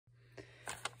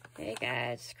Hey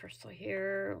guys, Crystal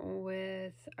here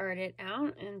with Art It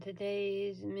Out, and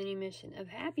today's mini mission of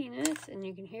happiness, and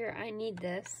you can hear I need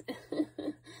this,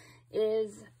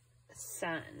 is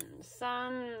sun.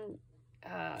 Sun,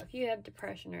 if you have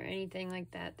depression or anything like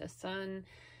that, the sun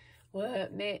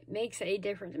makes a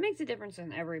difference. It makes a difference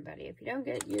in everybody. If you don't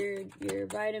get your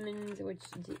vitamins, which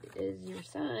is your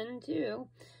sun too,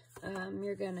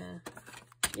 you're gonna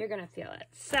feel it.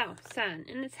 So, sun,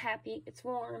 and it's happy, it's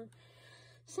warm.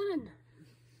 Sun.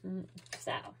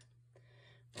 So,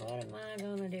 what am I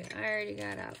gonna do? I already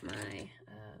got out my,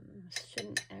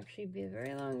 shouldn't actually be a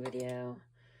very long video.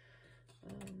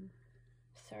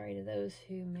 Sorry to those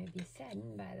who may be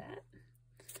saddened by that.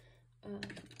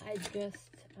 I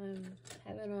just,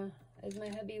 having a, as my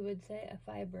hubby would say, a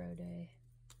fibro day.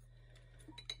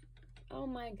 Oh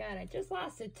my god, I just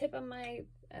lost the tip of my,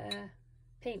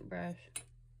 paintbrush.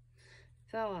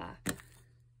 Fell off.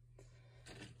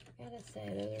 I gotta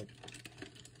say,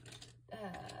 those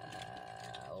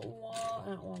are,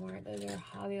 not Walmart, those are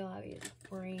Hobby Lobby's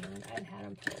brand. I've had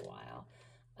them for a while.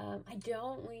 I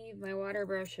don't leave my water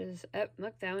brushes,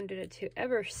 look, that one did it too,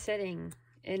 ever sitting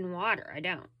in water. I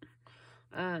don't.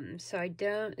 So I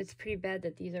don't, it's pretty bad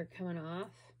that these are coming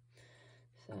off.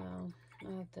 So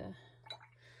I'll have to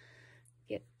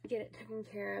get it taken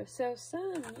care of. So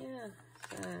sun, yeah,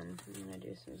 sun. I'm gonna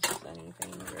do some sunny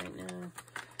things right now.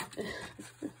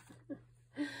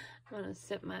 I'm gonna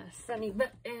sit my sunny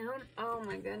butt down. Oh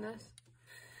my goodness,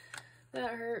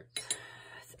 that hurts.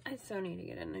 I so need to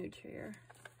get a new chair.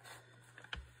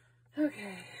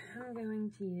 Okay, I'm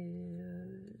going to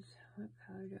use, what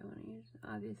color do I want to use?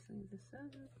 Obviously the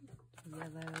sun,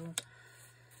 yellow.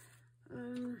 I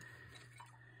don't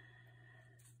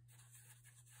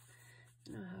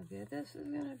know how good this is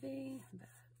gonna be, but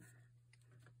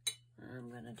I'm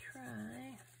gonna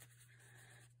try.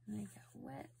 Make a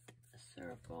wet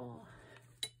circle.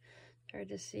 It's hard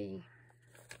to see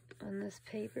on this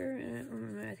paper.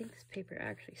 I think this paper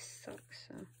actually sucks,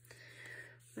 so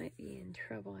might be in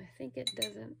trouble. I think it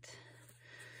doesn't.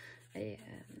 I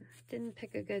didn't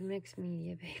pick a good mixed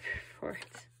media paper for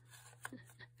it.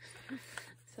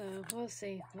 So we'll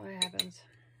see what happens.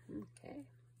 Okay.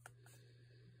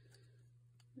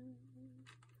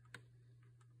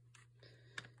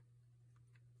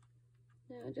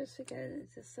 Now, just because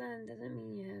it's a sun doesn't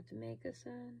mean you have to make a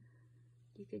sun.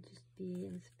 You could just be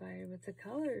inspired with the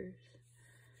colors.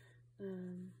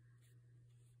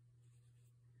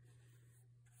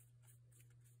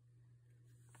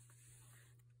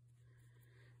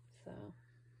 So,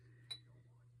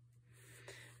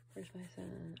 where's my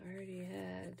sun? I already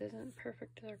had, it doesn't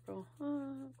perfect circle.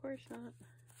 Oh, of course not.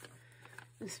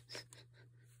 Of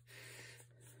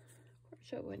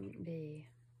course it wouldn't be.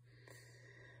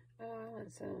 Oh, I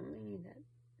want some. We need that.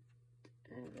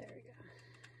 Oh, there we go.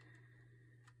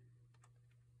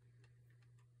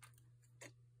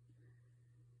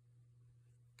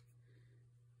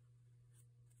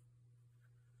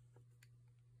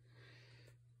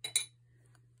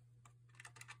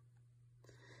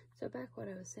 So back what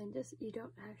I was saying, just you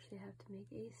don't actually have to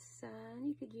make a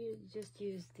sun. You could just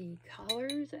use the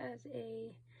colors as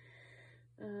a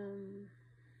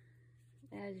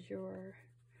as your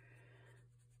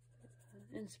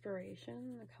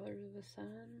inspiration, the colors of the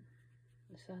sun,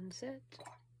 the sunset.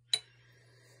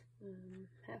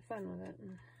 Have fun with it,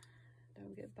 and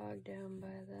don't get bogged down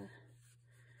by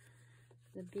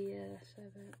the BS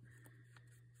of it.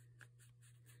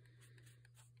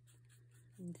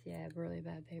 Yeah, I have really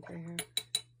bad paper here,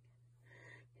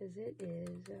 because it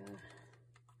is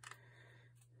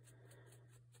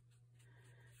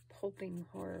pulping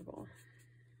horrible.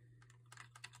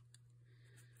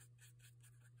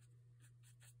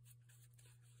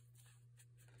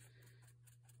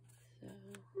 So,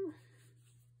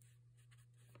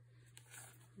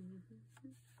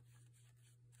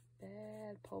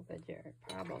 bad pulpature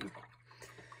problem.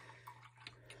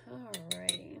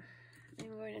 Alrighty.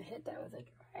 I'm going to hit that with a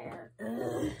dryer.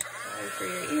 Sorry for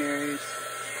your ears.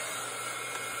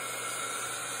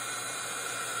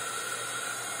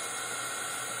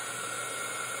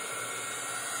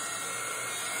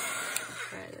 I'll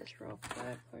try this real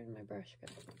quick. Where's my brush go?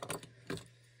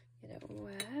 Get it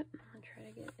wet. I'll try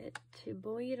to get it to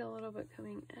bleed a little bit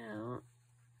coming out.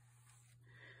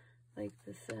 Like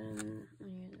the sun,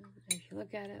 if you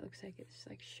look at it, it looks like it's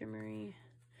like shimmery.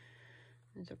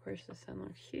 And of course the sun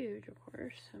looks huge, of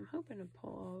course. I'm hoping to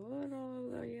pull a little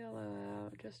of the yellow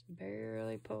out, just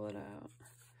barely pull it out.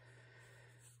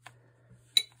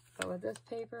 But with this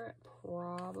paper,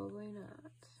 probably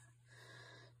not.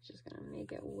 It's just gonna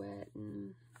make it wet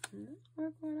and not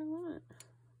work what I want.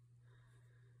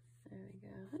 There we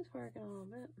go. It's working a little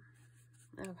bit.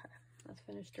 Okay, let's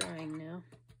finish drying now.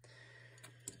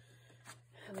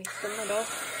 At least the middle.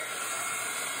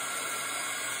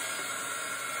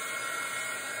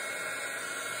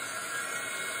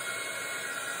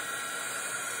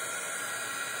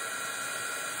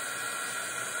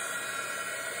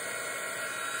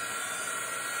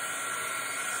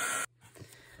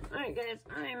 Alright guys,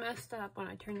 I messed up when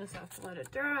I turned this off to let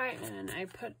it dry, and I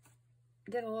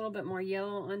did a little bit more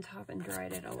yellow on top and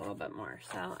dried it a little bit more.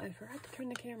 So I forgot to turn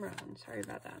the camera on. Sorry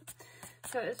about that.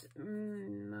 So it's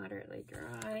moderately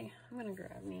dry. I'm gonna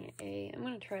grab me I'm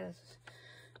gonna try this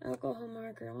alcohol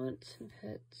marker. I want to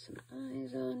put some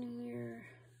eyes on here.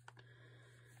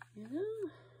 You know?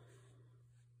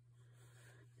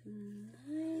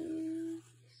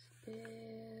 Nice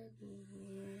big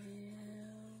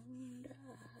round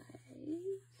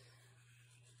eyes.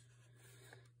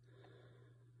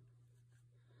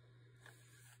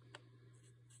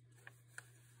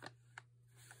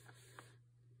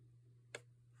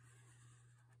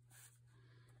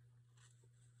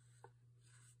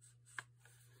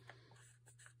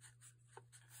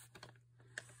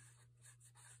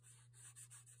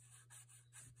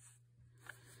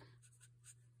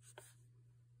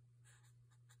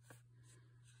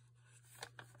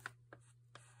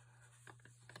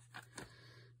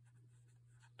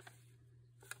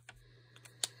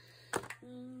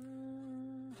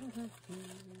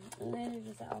 And these are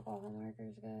just alcohol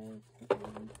markers, guys.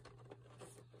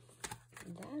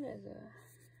 That is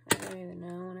I don't even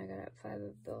know when I got up 5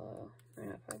 and below. Or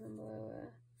not 5 and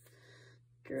below.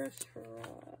 Dress for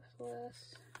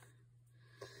less.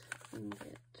 And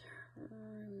get her.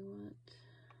 We want.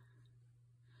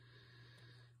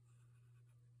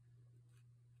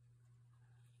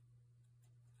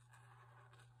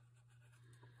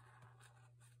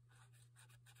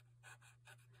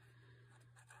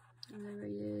 I never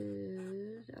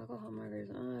used alcohol markers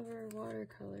on ever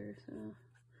watercolor, so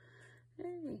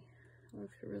hey,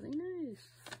 looks really nice.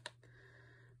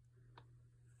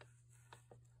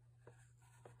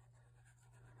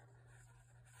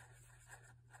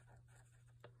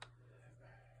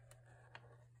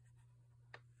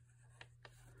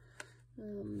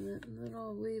 That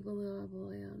little weeble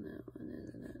wobbly on that one,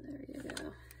 isn't it? There you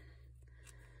go.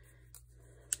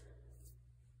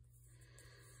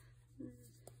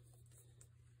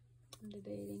 I'm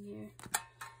debating here.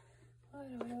 What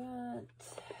do we want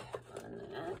on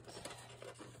that?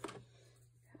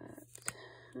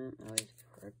 Always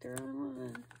work the wrong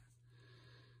one.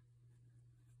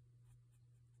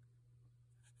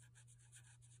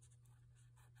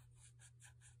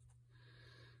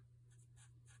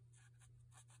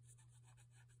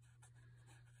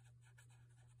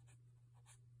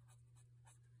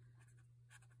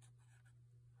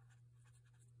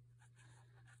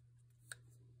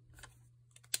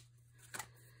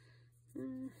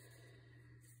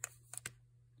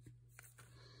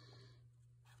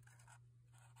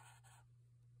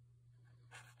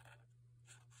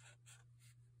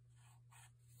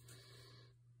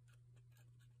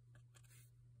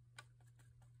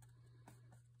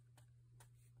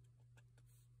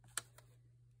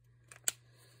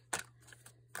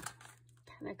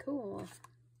 Kinda cool.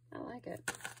 I like it.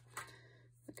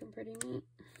 Looking pretty neat.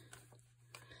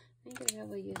 I think I'll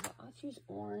be able to use it. Let's use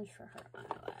orange for her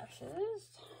eyelashes.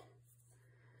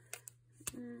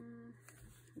 Let's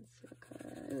see what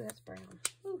color. Ooh, that's brown.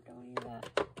 Ooh, don't use that.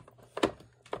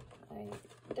 I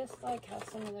dislike how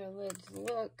some of their lids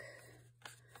look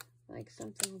like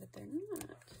something, but they're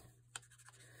not.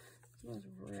 This one's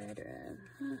red.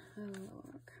 Oh,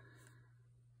 look.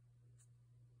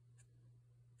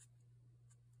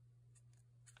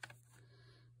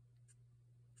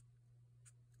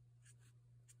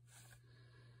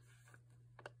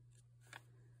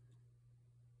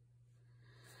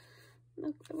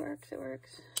 Look, it works, it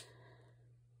works.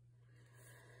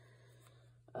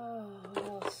 Oh, what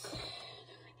else do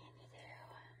I need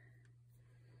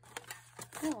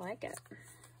to do? I like it.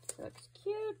 It looks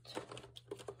cute.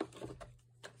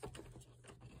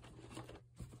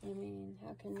 I mean,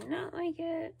 how can you not like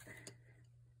it?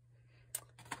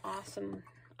 Awesome,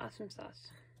 awesome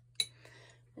sauce.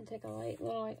 I'm gonna take a light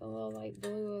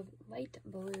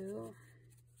blue,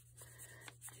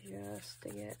 just to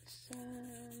get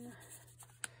some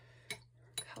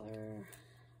color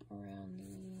around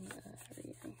the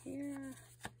area here.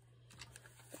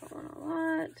 Don't want a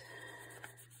lot.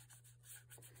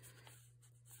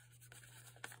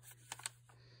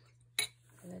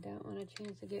 But I don't want a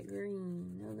chance to get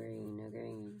green. No green, no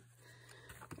green.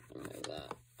 Like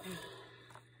that.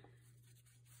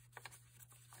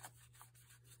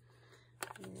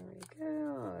 There we go.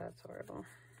 Oh, that's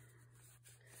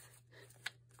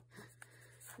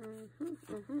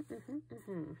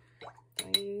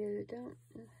You don't.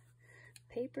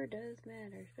 Paper does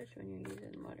matter, especially when you're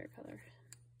using watercolors.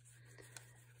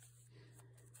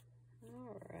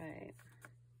 Alright.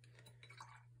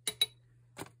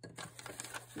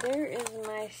 There is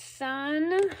my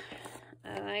sun.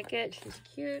 I like it. She's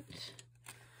cute.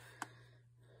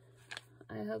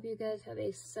 I hope you guys have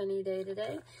a sunny day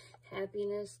today.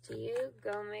 Happiness to you.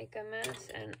 Go make a mess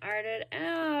and art it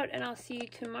out. And I'll see you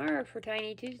tomorrow for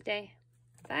Tiny Tuesday.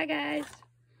 Bye, guys.